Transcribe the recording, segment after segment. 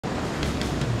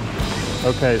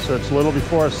Okay, so it's a little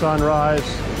before sunrise.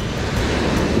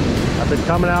 I've been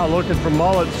coming out looking for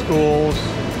mullet schools,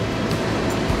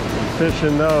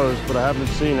 fishing those, but I haven't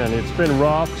seen any. It's been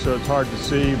rough, so it's hard to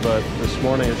see, but this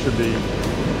morning it should be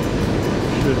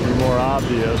more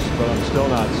obvious, but I'm still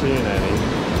not seeing any.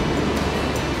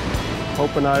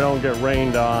 Hoping I don't get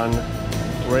rained on.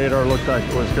 Radar looked like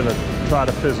it was gonna try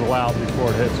to fizzle out before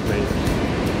it hits me.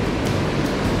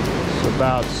 It's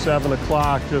about 7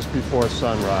 o'clock, just before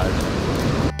sunrise.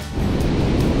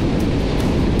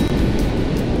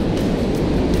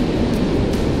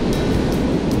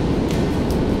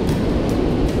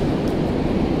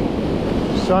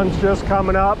 Sun's just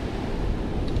coming up.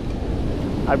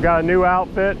 I've got a new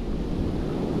outfit.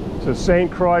 It's a St.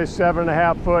 Croix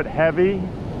 7.5 foot heavy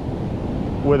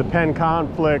with a Penn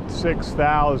Conflict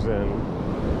 6000.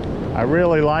 I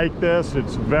really like this.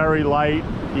 It's very light,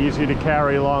 easy to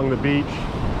carry along the beach.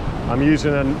 I'm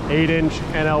using an 8-inch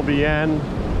NLBN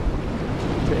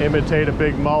to imitate a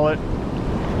big mullet.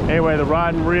 Anyway, the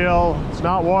rod and reel, it's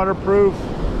not waterproof,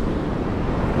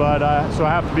 but so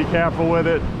I have to be careful with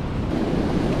it.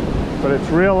 But it's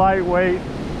real lightweight,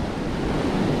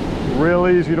 real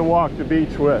easy to walk the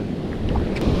beach with.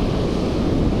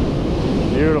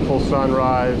 Beautiful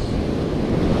sunrise.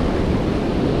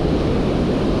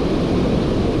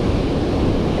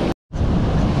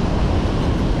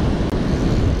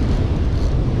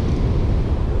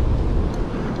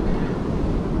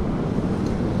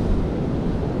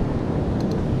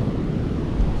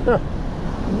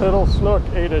 Little Snook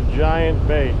ate a giant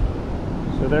bait.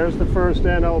 So there's the first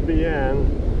NLBN.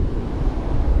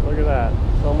 Look at that.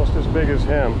 It's almost as big as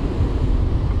him.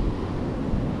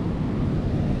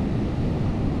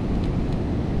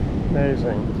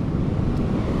 Amazing.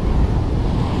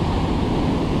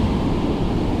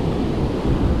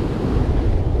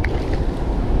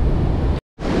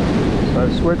 So I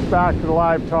switched back to the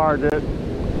live target.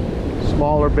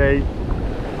 Smaller bait.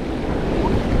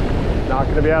 Not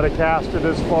going to be able to cast it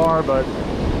as far, but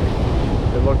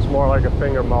it looks more like a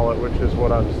finger mullet, which is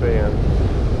what I'm seeing.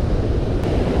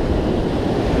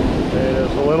 Okay,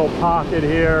 there's a little pocket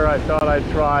here I thought I'd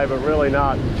try, but really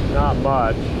not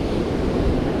much.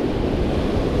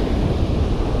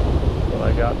 But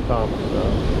I got thumped, so.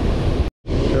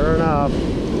 Sure enough.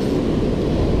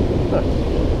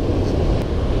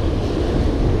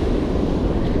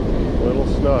 Little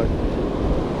Snook.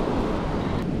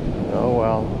 Oh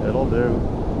well, it'll do.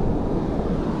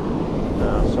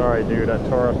 Oh, sorry dude, I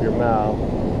tore up your mouth.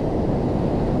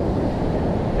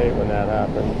 Hate when that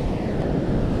happens.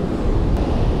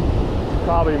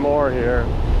 Probably more here.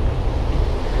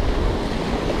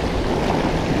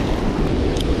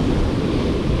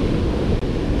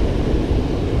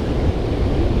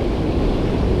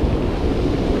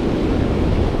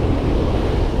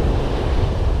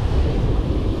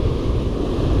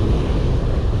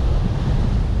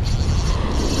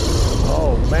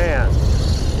 Oh man.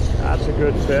 That's a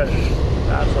good fish.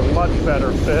 That's a much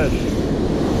better fish.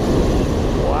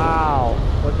 Wow,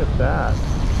 look at that.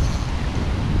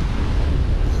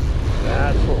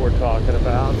 That's what we're talking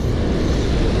about.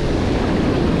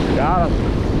 Got him.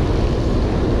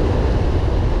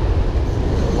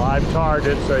 Live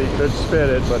target, so you could spit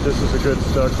it, but this is a good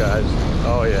Snook, guys.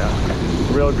 Oh yeah,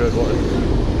 real good one.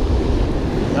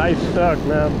 Nice Snook,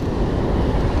 man.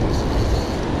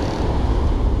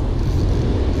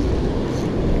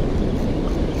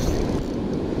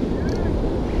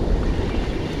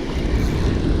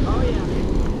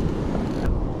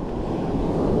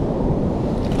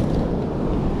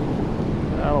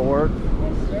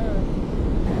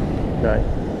 Okay,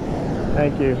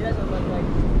 thank you. He doesn't look like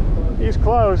he's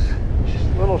close. He's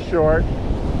a little short.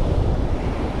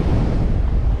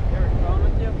 They're going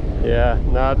with you? Yeah,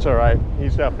 no, it's all right.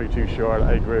 He's definitely too short.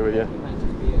 I agree with you.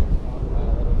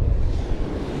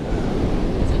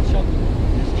 It's chunky.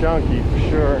 He's chunky for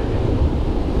sure.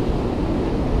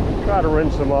 Try to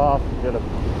rinse him off and get a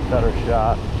better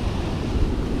shot.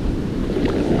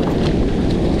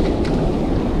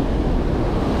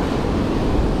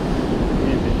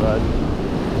 Bud.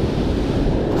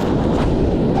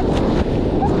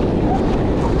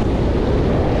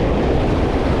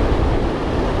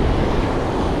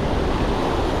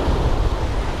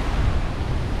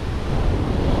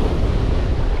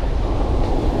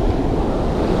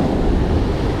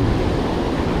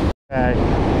 Okay,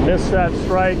 missed that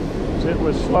strike. It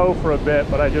was slow for a bit,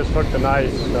 but I just hooked a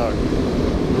nice Snook.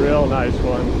 Real nice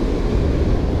one.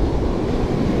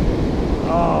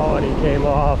 Oh, and he came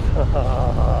off.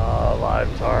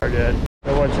 Live target.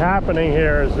 And what's happening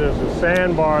here is there's a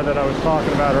sandbar that I was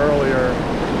talking about earlier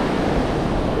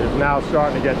is now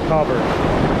starting to get covered.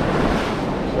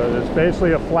 So there's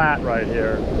basically a flat right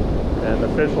here, and the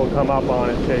fish will come up on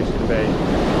it chasing bait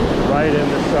right in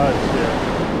the suds here.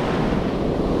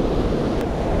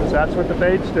 Because that's what the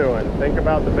bait's doing. Think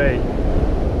about the bait.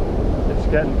 It's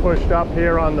getting pushed up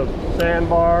here on the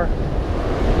sandbar, and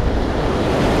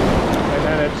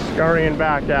then it's scurrying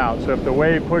back out. So if the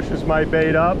wave pushes my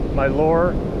bait up, my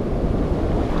lure,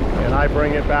 and I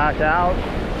bring it back out,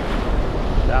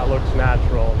 that looks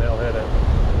natural, and they'll hit it.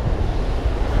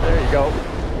 There you go.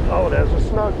 Oh, there's a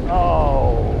snook.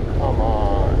 Oh, come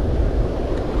on.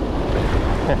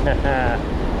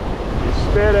 You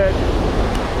spit it.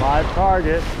 Live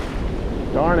target.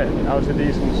 Darn it, that was a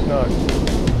decent snook.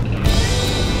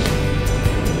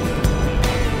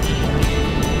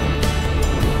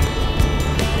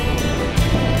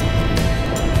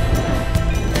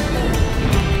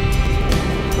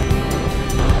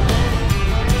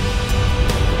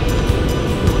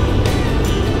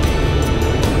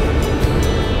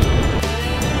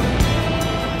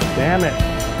 Damn it.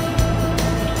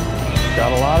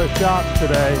 Got a lot of shots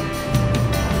today.